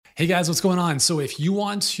Hey guys, what's going on? So if you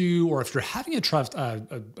want to, or if you're having a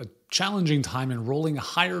challenging time enrolling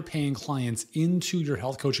higher paying clients into your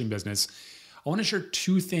health coaching business, I want to share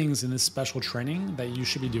two things in this special training that you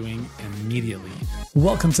should be doing immediately.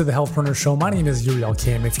 Welcome to the Healthpreneur Show. My name is Uriel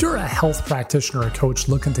Kim. If you're a health practitioner or coach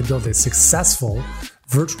looking to build a successful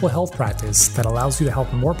virtual health practice that allows you to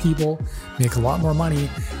help more people, make a lot more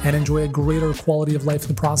money, and enjoy a greater quality of life in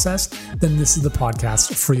the process, then this is the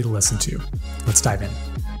podcast for you to listen to. Let's dive in.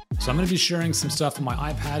 So I'm going to be sharing some stuff on my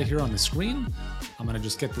iPad here on the screen. I'm going to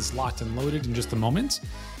just get this locked and loaded in just a moment.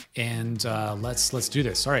 And let's do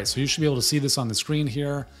this. All right, so you should be able to see this on the screen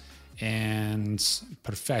here. And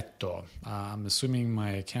perfecto. I'm assuming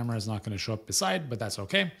my camera is not going to show up beside, but that's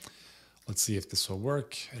okay. Let's see if this will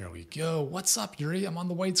work. There we go. What's up, Yuri? I'm on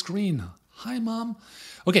the white screen. Hi, Mom.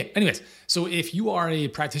 Okay, anyways, so if you are a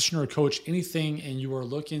practitioner or coach, anything, and you are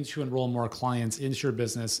looking to enroll more clients into your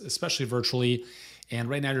business, especially virtually, and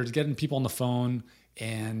right now you're getting people on the phone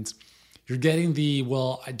and you're getting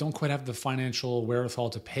I don't quite have the financial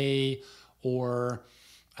wherewithal to pay, or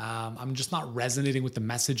I'm just not resonating with the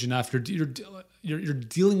message enough. You're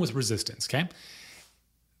dealing with resistance, okay?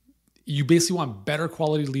 You basically want better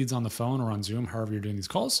quality leads on the phone or on Zoom, however you're doing these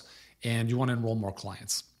calls, and you want to enroll more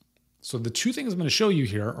clients. So the two things I'm going to show you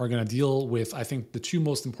here are going to deal with, I think, the two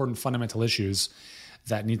most important fundamental issues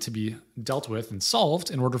that need to be dealt with and solved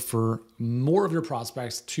in order for more of your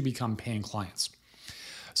prospects to become paying clients.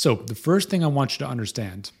 So the first thing I want you to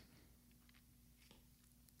understand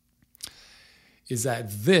is that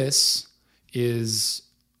this is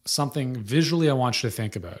something visually I want you to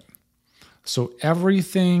think about. So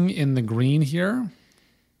everything in the green here,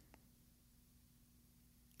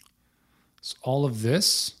 so all of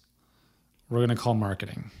this, we're going to call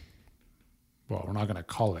marketing. Well, we're not going to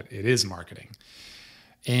call it. It is marketing.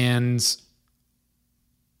 And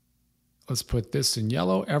let's put this in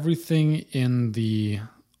yellow. Everything in the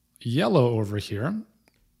yellow over here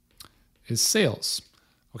is sales.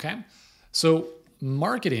 Okay? So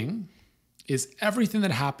marketing is everything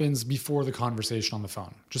that happens before the conversation on the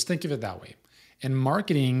phone. Just think of it that way. And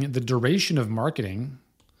marketing, the duration of marketing,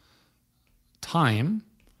 time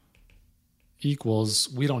equals,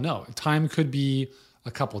 we don't know. Time could be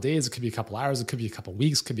a couple days, it could be a couple hours, it could be a couple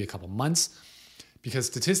weeks, it could be a couple months. Because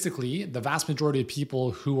statistically, the vast majority of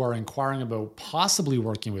people who are inquiring about possibly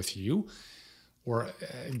working with you or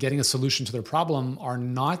getting a solution to their problem are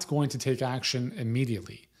not going to take action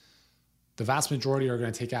immediately. The vast majority are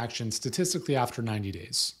going to take action statistically after 90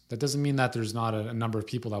 days. That doesn't mean that there's not a number of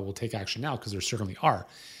people that will take action now, because there certainly are.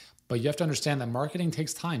 But you have to understand that marketing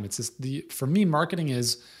takes time. It's just for me, marketing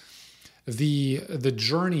is the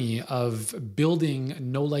journey of building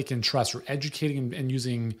know, like, and trust, or educating and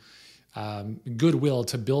using goodwill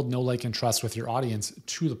to build know, like, and trust with your audience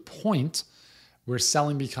to the point where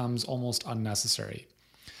selling becomes almost unnecessary.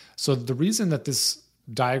 So the reason that this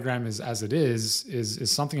diagram is as it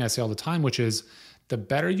is something I say all the time, which is the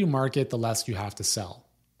better you market, the less you have to sell.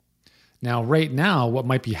 Now, right now, what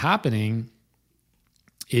might be happening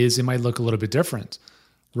is it might look a little bit different.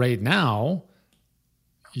 Right now,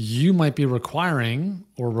 you might be requiring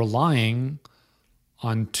or relying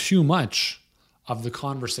on too much of the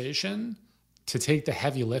conversation to take the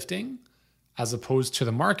heavy lifting, as opposed to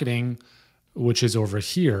the marketing, which is over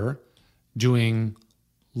here doing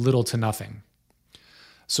little to nothing.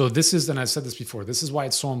 So this is, and I've said this before, this is why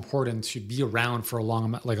it's so important to be around for a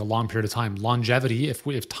long period of time. Longevity,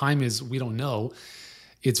 if time is, we don't know,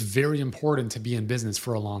 it's very important to be in business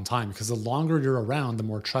for a long time, because the longer you're around, the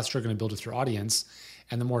more trust you're going to build with your audience,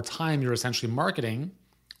 and the more time you're essentially marketing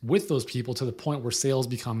with those people to the point where sales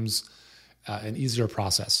becomes an easier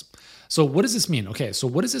process. So what does this mean? Okay, so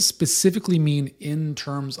what does this specifically mean in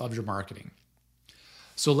terms of your marketing?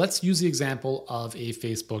 So let's use the example of a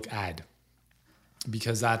Facebook ad,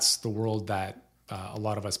 because that's the world that a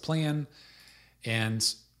lot of us play in. And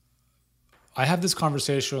I have this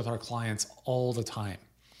conversation with our clients all the time.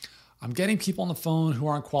 I'm getting people on the phone who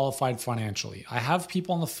aren't qualified financially. I have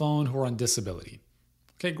people on the phone who are on disability.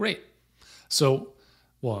 Okay, great. So,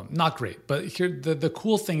 well, not great, but here the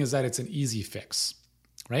cool thing is that it's an easy fix,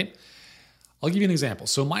 right? I'll give you an example.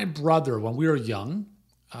 So my brother, when we were young,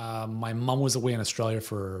 my mom was away in Australia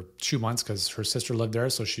for 2 months because her sister lived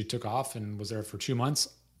there. So she took off and was there for 2 months.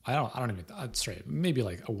 I don't even, sorry, maybe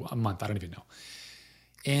like a month. I don't even know.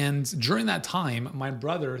 And during that time, my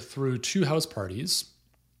brother threw 2 house parties,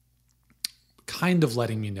 kind of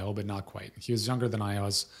letting me know, but not quite. He was younger than I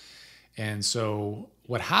was. And so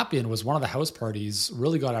what happened was one of the house parties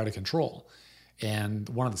really got out of control. And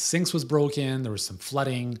one of the sinks was broken. There was some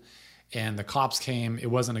flooding and the cops came. It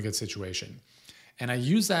wasn't a good situation. And I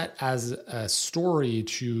use that as a story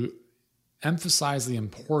to emphasize the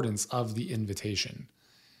importance of the invitation.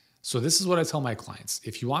 So this is what I tell my clients.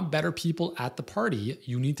 If you want better people at the party,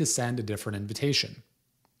 you need to send a different invitation.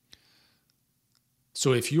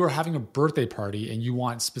 So if you are having a birthday party and you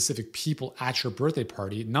want specific people at your birthday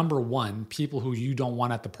party, number one, people who you don't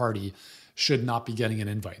want at the party should not be getting an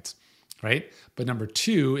invite, right? But number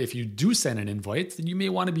two, if you do send an invite, then you may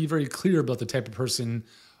want to be very clear about the type of person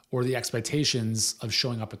or the expectations of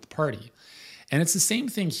showing up at the party. And it's the same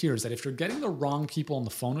thing here, is that if you're getting the wrong people on the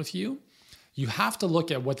phone with you, you have to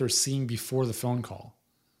look at what they're seeing before the phone call.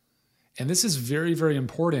 And this is very, very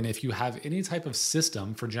important if you have any type of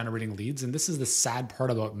system for generating leads. And this is the sad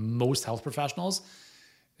part about most health professionals,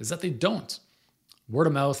 is that they don't. Word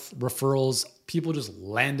of mouth, referrals, people just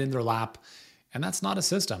land in their lap. And that's not a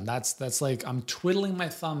system. That's like I'm twiddling my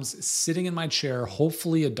thumbs, sitting in my chair.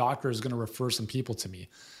 Hopefully a doctor is going to refer some people to me.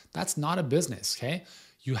 That's not a business, okay?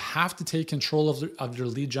 You have to take control of your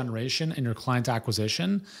lead generation and your client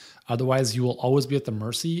acquisition. Otherwise, you will always be at the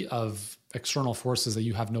mercy of external forces that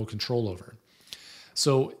you have no control over.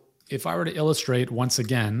 So if I were to illustrate once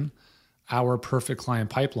again our perfect client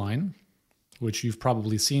pipeline, which you've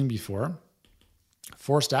probably seen before,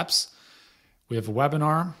 4 steps. We have a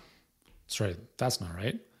webinar. Sorry, that's not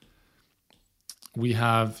right. We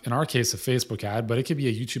have, in our case, a Facebook ad, but it could be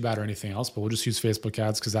a YouTube ad or anything else, but we'll just use Facebook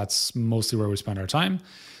ads because that's mostly where we spend our time.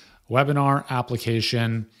 Webinar,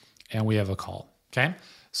 application, and we have a call, okay?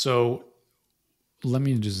 So let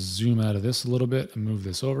me just zoom out of this a little bit and move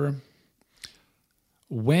this over.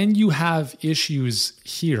 When you have issues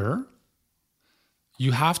here,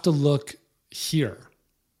 you have to look here,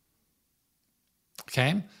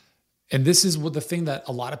 okay? And this is what the thing that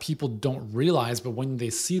a lot of people don't realize, but when they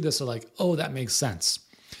see this, they're like, oh, that makes sense.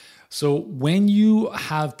 So when you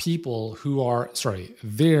have people who are,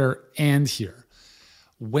 there and here,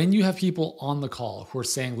 when you have people on the call who are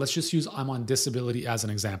saying, let's just use I'm on disability as an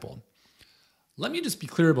example. Let me just be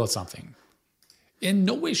clear about something. In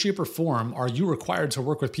no way, shape, or form are you required to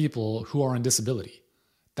work with people who are on disability.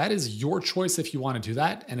 That is your choice if you want to do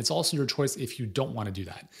that. And it's also your choice if you don't want to do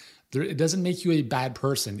that. It doesn't make you a bad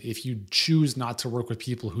person if you choose not to work with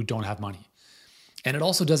people who don't have money. And it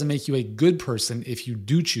also doesn't make you a good person if you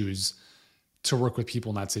do choose to work with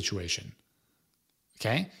people in that situation.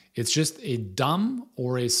 Okay? It's just a dumb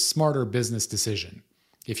or a smarter business decision.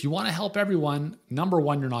 If you want to help everyone, number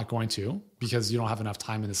one, you're not going to because you don't have enough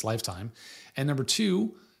time in this lifetime. And number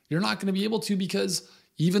two, you're not going to be able to because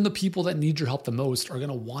even the people that need your help the most are going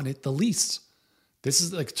to want it the least. This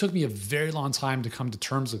is like, it took me a very long time to come to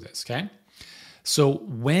terms with this, okay? So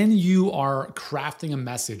when you are crafting a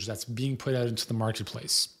message that's being put out into the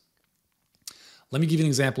marketplace, let me give you an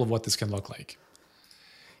example of what this can look like.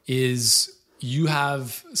 Is you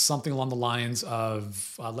have something along the lines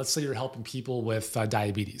of, let's say you're helping people with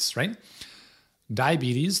diabetes, right?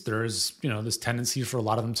 Diabetes, there's this tendency for a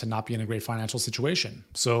lot of them to not be in a great financial situation.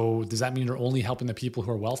 So does that mean you're only helping the people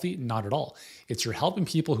who are wealthy? Not at all. It's you're helping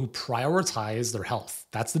people who prioritize their health.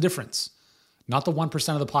 That's the difference. Not the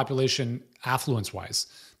 1% of the population affluence-wise.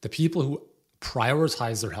 The people who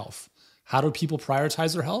prioritize their health. How do people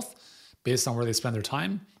prioritize their health? Based on where they spend their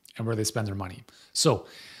time and where they spend their money. So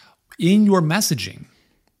in your messaging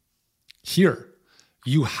here,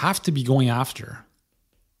 you have to be going after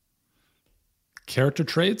character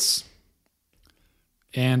traits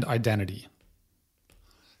and identity.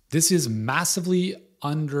 This is massively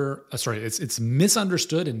it's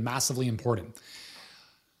misunderstood and massively important.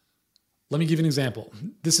 Let me give you an example.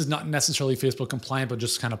 This is not necessarily Facebook compliant, but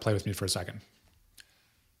just kind of play with me for a second.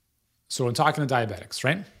 So I'm talking to diabetics,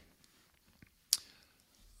 right?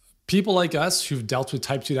 People like us who've dealt with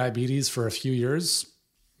type 2 diabetes for a few years,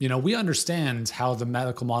 we understand how the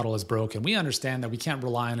medical model is broken. We understand that we can't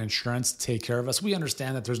rely on insurance to take care of us. We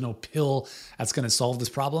understand that there's no pill that's going to solve this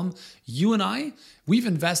problem. You and I, we've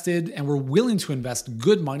invested and we're willing to invest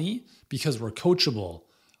good money because we're coachable.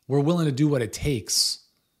 We're willing to do what it takes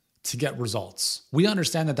to get results. We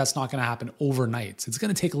understand that that's not going to happen overnight. It's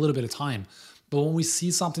going to take a little bit of time. But when we see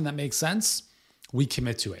something that makes sense, we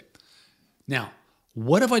commit to it. Now,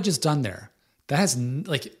 what have I just done there? That has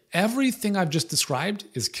everything I've just described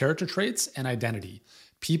is character traits and identity.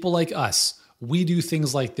 People like us, we do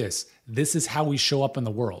things like this. This is how we show up in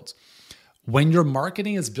the world. When your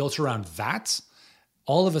marketing is built around that,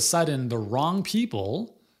 all of a sudden the wrong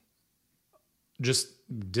people just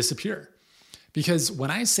disappear. Because when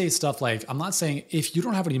I say stuff like, I'm not saying if you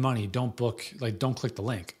don't have any money, don't click the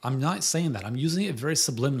link. I'm not saying that. I'm using it very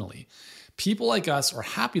subliminally. People like us are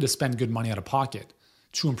happy to spend good money out of pocket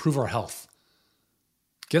to improve our health.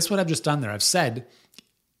 Guess what I've just done there? I've said,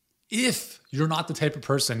 If you're not the type of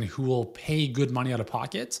person who will pay good money out of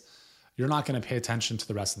pocket, you're not going to pay attention to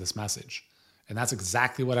the rest of this message. And that's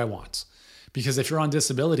exactly what I want. Because if you're on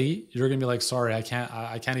disability, you're going to be like, sorry, I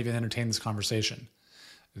can't even entertain this conversation.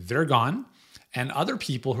 They're gone. And other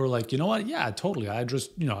people who are like, you know what? Yeah, totally. I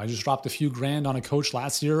just dropped a few grand on a coach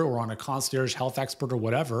last year or on a concierge health expert or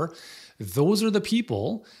whatever. Those are the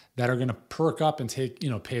people that are going to perk up and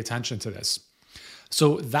pay attention to this.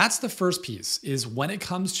 So that's the first piece, is when it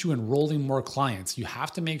comes to enrolling more clients, you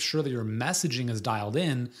have to make sure that your messaging is dialed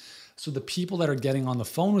in so the people that are getting on the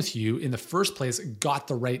phone with you in the first place got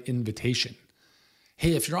the right invitation.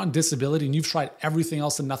 Hey, if you're on disability and you've tried everything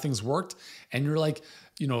else and nothing's worked, and you're like,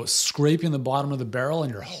 scraping the bottom of the barrel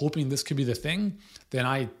and you're hoping this could be the thing, then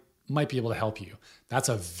I might be able to help you. That's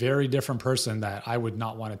a very different person that I would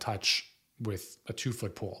not want to touch with a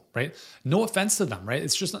 2-foot pole, right? No offense to them, right?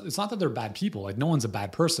 It's not that they're bad people. Like, no one's a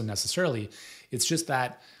bad person necessarily. It's just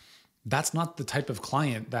that that's not the type of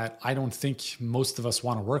client that I don't think most of us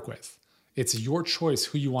want to work with. It's your choice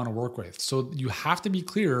who you want to work with. So you have to be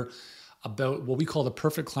clear about what we call the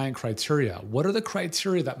perfect client criteria. What are the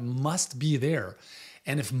criteria that must be there?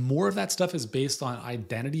 And if more of that stuff is based on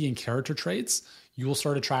identity and character traits, you will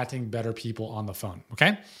start attracting better people on the phone,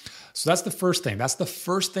 okay? So that's the first thing. That's the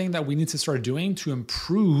first thing that we need to start doing to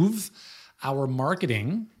improve our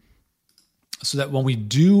marketing so that when we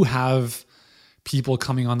do have people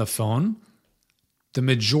coming on the phone, the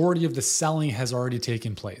majority of the selling has already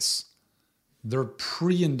taken place. They're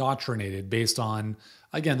pre-indoctrinated based on,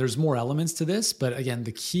 again, there's more elements to this, but again,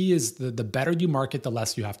 the key is the better you market, the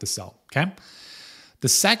less you have to sell, okay? The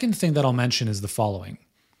second thing that I'll mention is the following.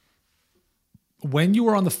 When you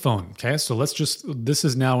are on the phone, okay, so this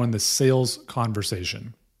is now in the sales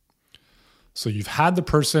conversation. So you've had the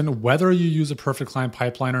person, whether you use a perfect client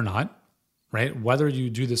pipeline or not, right? Whether you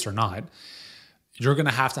do this or not, you're going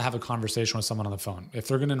to have a conversation with someone on the phone. If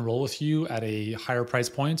they're going to enroll with you at a higher price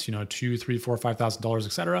point, $2,000, $3,000, $4,000, $5,000,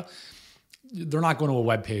 et cetera, they're not going to a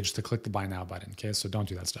web page to click the buy now button, okay? So don't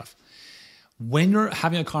do that stuff. When you're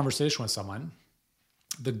having a conversation with someone,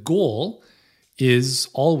 the goal is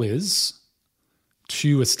always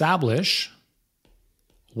to establish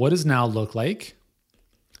what does now look like,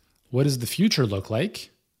 what does the future look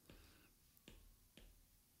like,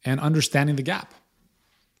 and understanding the gap,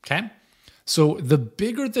 okay? So the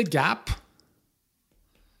bigger the gap,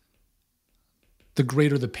 the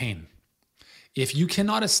greater the pain. If you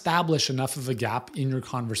cannot establish enough of a gap in your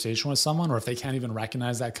conversation with someone, or if they can't even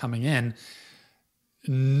recognize that coming in,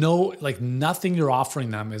 nothing you're offering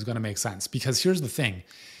them is going to make sense. Because here's the thing,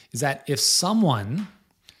 is that if someone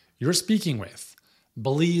you're speaking with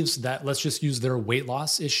believes that, let's just use their weight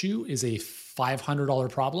loss issue is a $500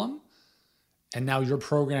 problem, and now your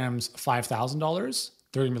program's $5,000,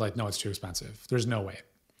 they're going to be like, no, it's too expensive. There's no way.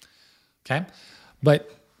 Okay.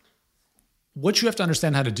 But what you have to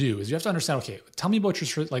understand how to do is you have to understand, okay, tell me about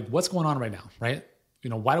what's going on right now, right?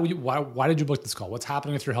 Why did you book this call? What's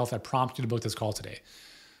happening with your health that prompted you to book this call today?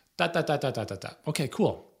 Okay,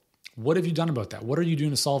 cool. What have you done about that? What are you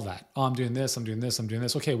doing to solve that? Oh, I'm doing this, I'm doing this, I'm doing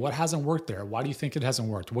this. Okay, what hasn't worked there? Why do you think it hasn't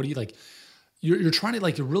worked? What do you like? You're trying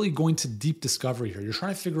to you're really going to deep discovery here. You're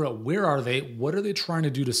trying to figure out where are they? What are they trying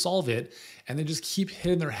to do to solve it? And they just keep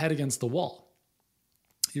hitting their head against the wall.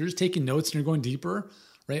 You're just taking notes and you're going deeper,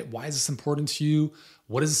 right? Why is this important to you?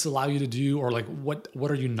 What does this allow you to do? Or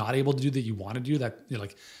what are you not able to do that you want to do that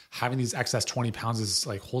having these excess 20 pounds is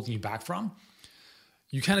holding you back from?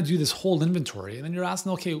 You kind of do this whole inventory and then you're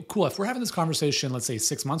asking, okay, cool. If we're having this conversation, let's say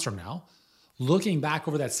 6 months from now, looking back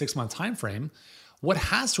over that 6-month time frame, what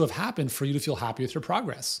has to have happened for you to feel happy with your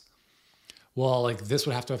progress? Well, this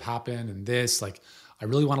would have to have happened and this, I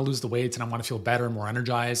really want to lose the weight and I want to feel better and more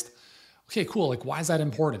energized. Okay, cool. Why is that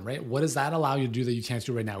important, right? What does that allow you to do that you can't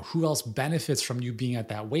do right now? Who else benefits from you being at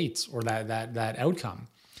that weight or that outcome?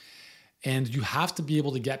 And you have to be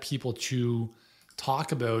able to get people to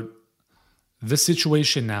talk about the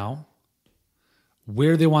situation now,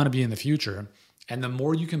 where they want to be in the future. And the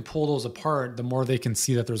more you can pull those apart, the more they can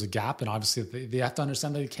see that there's a gap. And obviously they have to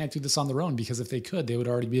understand that they can't do this on their own, because if they could, they would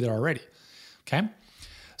already be there already. Okay.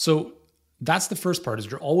 So that's the first part, is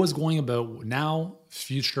you're always going about now,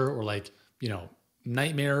 future, or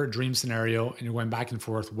nightmare, dream scenario. And you're going back and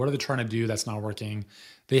forth. What are they trying to do that's not working?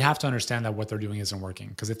 They have to understand that what they're doing isn't working.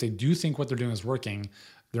 Because if they do think what they're doing is working,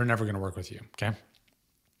 they're never going to work with you. Okay.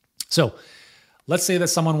 So let's say that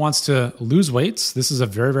someone wants to lose weight. This is a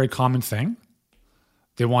very, very common thing.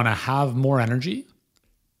 They want to have more energy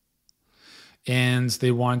and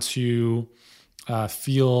they want to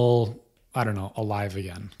feel, alive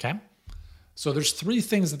again. Okay. So there's three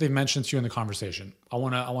things that they've mentioned to you in the conversation. I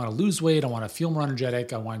want to lose weight. I want to feel more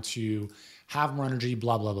energetic. I want to have more energy,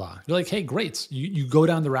 blah, blah, blah. You're like, hey, great. You go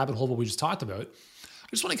down the rabbit hole, what we just talked about. I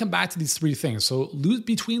just want to come back to these three things. So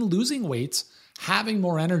between losing weight, having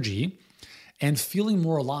more energy, and feeling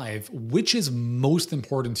more alive, which is most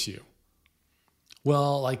important to you?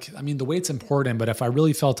 Well, the weight's important, but if I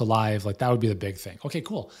really felt alive, that would be the big thing. Okay,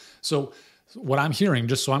 cool. So what I'm hearing,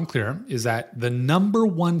 just so I'm clear, is that the number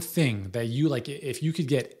one thing that you if you could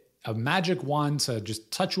get a magic wand to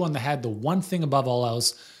just touch you on the head, the one thing above all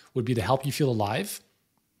else would be to help you feel alive.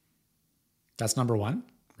 That's number one,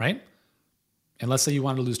 right? And let's say you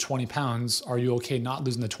wanted to lose 20 pounds. Are you okay not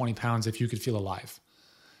losing the 20 pounds if you could feel alive?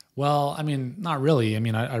 Well, not really.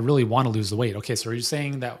 I really want to lose the weight. Okay, so are you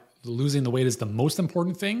saying that losing the weight is the most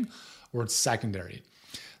important thing or it's secondary?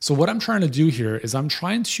 So what I'm trying to do here is I'm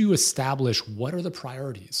trying to establish what are the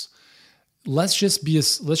priorities. Let's just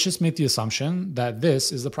make the assumption that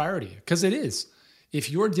this is the priority, because it is. If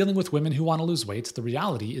you're dealing with women who want to lose weight, the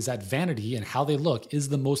reality is that vanity and how they look is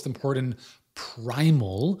the most important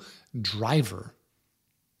primal driver.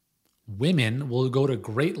 Women will go to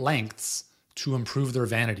great lengths to improve their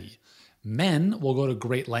vanity. Men will go to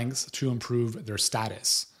great lengths to improve their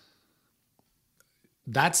status.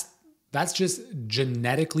 That's just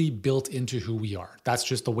genetically built into who we are. That's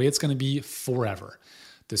just the way it's going to be forever.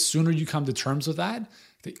 The sooner you come to terms with that,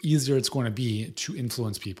 the easier it's going to be to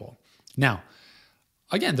influence people. Now,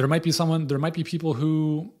 again, there might be people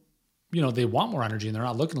who, they want more energy and they're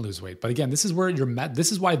not looking to lose weight. But again, this is why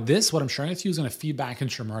what I'm sharing with you is going to feed back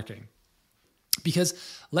into your marketing. Because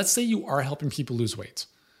let's say you are helping people lose weight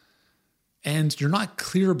and you're not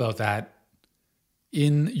clear about that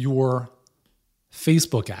in your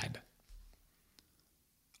Facebook ad.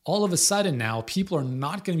 All of a sudden now, people are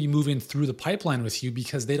not going to be moving through the pipeline with you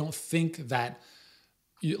because they don't think that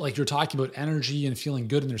you're talking about energy and feeling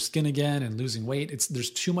good in their skin again and losing weight.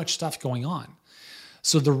 There's too much stuff going on.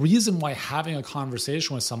 So the reason why having a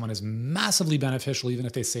conversation with someone is massively beneficial, even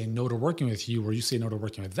if they say no to working with you or you say no to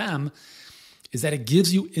working with them, is that it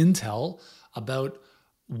gives you intel about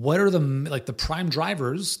what are the prime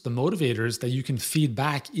drivers, the motivators that you can feed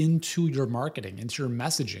back into your marketing, into your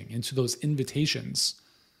messaging, into those invitations.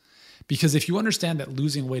 Because if you understand that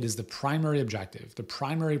losing weight is the primary objective, the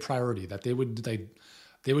primary priority, that they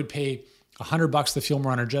would pay $100 to feel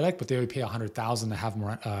more energetic, but they would pay $100,000 to have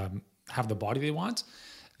more, have the body they want.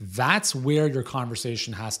 That's where your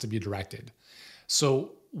conversation has to be directed.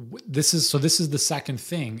 So this is the second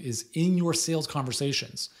thing is in your sales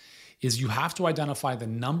conversations is you have to identify the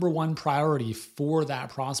number one priority for that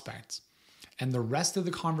prospect. And the rest of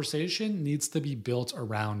the conversation needs to be built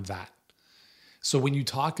around that. So when you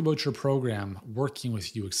talk about your program, working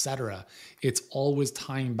with you, etc., it's always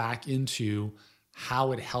tying back into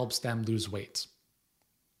how it helps them lose weight.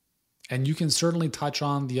 And you can certainly touch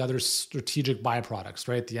on the other strategic byproducts,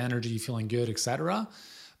 right? The energy, feeling good, etc.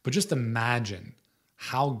 But just imagine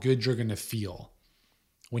how good you're going to feel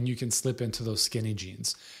when you can slip into those skinny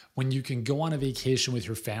jeans, when you can go on a vacation with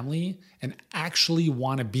your family and actually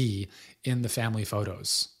want to be in the family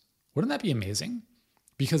photos. Wouldn't that be amazing?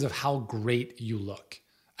 Because of how great you look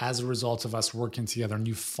as a result of us working together and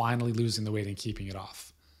you finally losing the weight and keeping it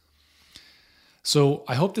off. So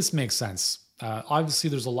I hope this makes sense. Obviously,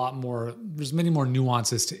 there's many more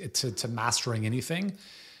nuances to mastering anything,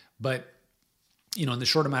 but in the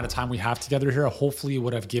short amount of time we have together here, hopefully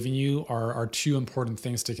what I've given you are two important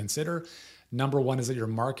things to consider. Number one is that your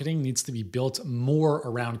marketing needs to be built more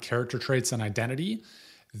around character traits and identity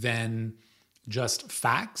than just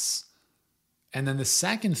facts. And then the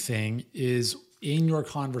second thing is in your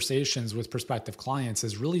conversations with prospective clients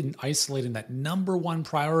is really isolating that number one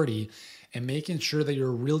priority and making sure that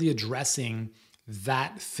you're really addressing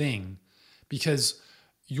that thing, because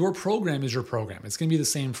your program is your program. It's going to be the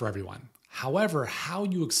same for everyone. However, how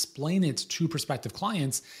you explain it to prospective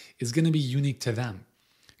clients is going to be unique to them.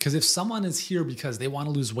 Because if someone is here because they want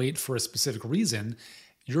to lose weight for a specific reason,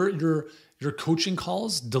 your coaching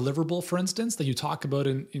calls, deliverable, for instance, that you talk about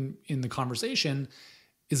in the conversation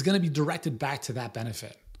is going to be directed back to that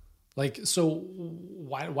benefit. So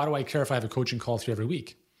why do I care if I have a coaching call with you every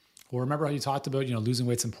week? Well, remember how you talked about, losing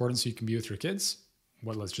weight's important so you can be with your kids?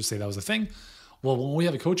 Well, let's just say that was a thing. Well, when we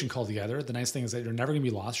have a coaching call together, the nice thing is that you're never going to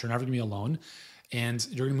be lost. You're never going to be alone. And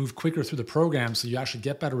you're going to move quicker through the program so you actually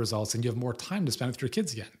get better results and you have more time to spend with your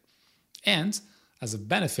kids again. And as a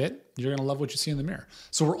benefit, you're going to love what you see in the mirror.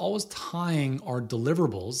 So we're always tying our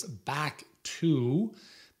deliverables back to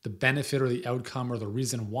the benefit or the outcome or the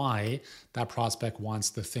reason why that prospect wants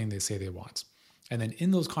the thing they say they want. And then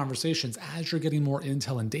in those conversations, as you're getting more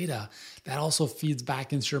intel and data, that also feeds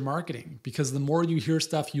back into your marketing, because the more you hear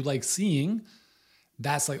stuff you like seeing,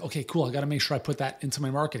 that's like, okay, cool, I got to make sure I put that into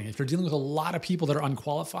my marketing. If you're dealing with a lot of people that are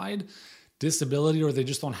unqualified, disability, or they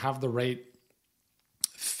just don't have the right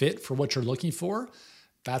fit for what you're looking for,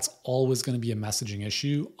 that's always going to be a messaging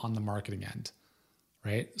issue on the marketing end,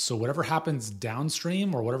 right? So whatever happens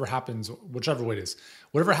downstream, or whatever happens, whichever way it is,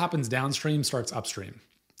 whatever happens downstream starts upstream.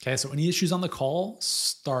 Okay, so any issues on the call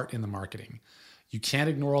start in the marketing. You can't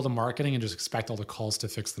ignore all the marketing and just expect all the calls to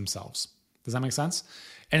fix themselves. Does that make sense?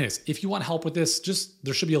 Anyways, if you want help with this,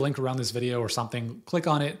 there should be a link around this video or something. Click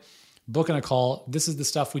on it, book in a call. This is the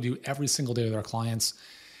stuff we do every single day with our clients.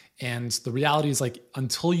 And the reality is, like,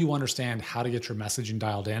 until you understand how to get your messaging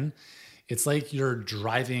dialed in, it's like you're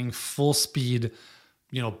driving full speed,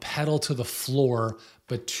 pedal to the floor,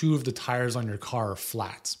 but 2 of the tires on your car are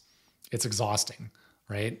flat. It's exhausting,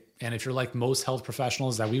 right? And if you're like most health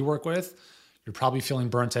professionals that we work with, you're probably feeling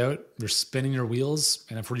burnt out. You're spinning your wheels.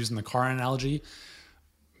 And if we're using the car analogy,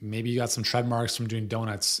 maybe you got some tread marks from doing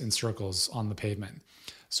donuts in circles on the pavement.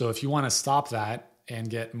 So if you want to stop that and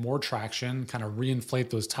get more traction, kind of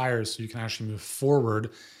reinflate those tires so you can actually move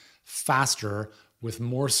forward faster with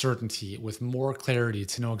more certainty, with more clarity,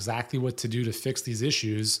 to know exactly what to do to fix these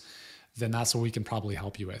issues, then that's what we can probably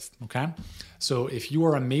help you with, okay? So if you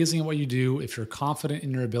are amazing at what you do, if you're confident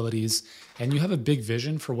in your abilities, and you have a big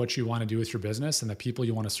vision for what you want to do with your business and the people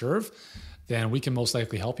you want to serve, then we can most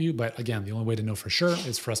likely help you. But again, the only way to know for sure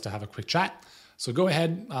is for us to have a quick chat. So go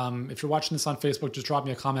ahead. If you're watching this on Facebook, just drop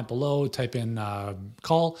me a comment below, type in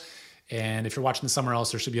call. And if you're watching this somewhere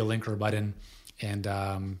else, there should be a link or a button. And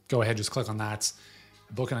go ahead, just click on that,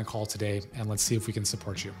 book in a call today, and let's see if we can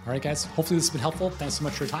support you. All right, guys, hopefully this has been helpful. Thanks so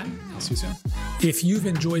much for your time. I'll see you soon. If you've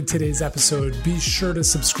enjoyed today's episode, be sure to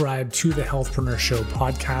subscribe to the Healthpreneur Show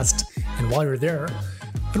podcast. And while you're there,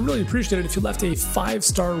 I'd really appreciate it if you left a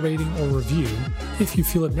 5-star rating or review if you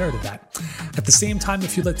feel it merited that. At the same time,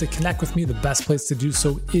 if you'd like to connect with me, the best place to do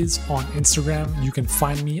so is on Instagram. You can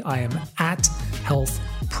find me. I am at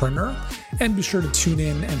Healthpreneur. And be sure to tune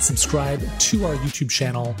in and subscribe to our YouTube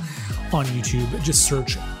channel on YouTube. Just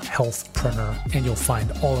search Healthpreneur and you'll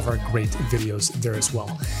find all of our great videos there as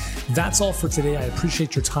well. That's all for today. I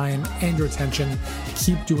appreciate your time and your attention.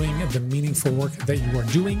 Keep doing the meaningful work that you are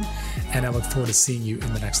doing, and I look forward to seeing you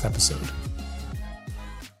in the next episode.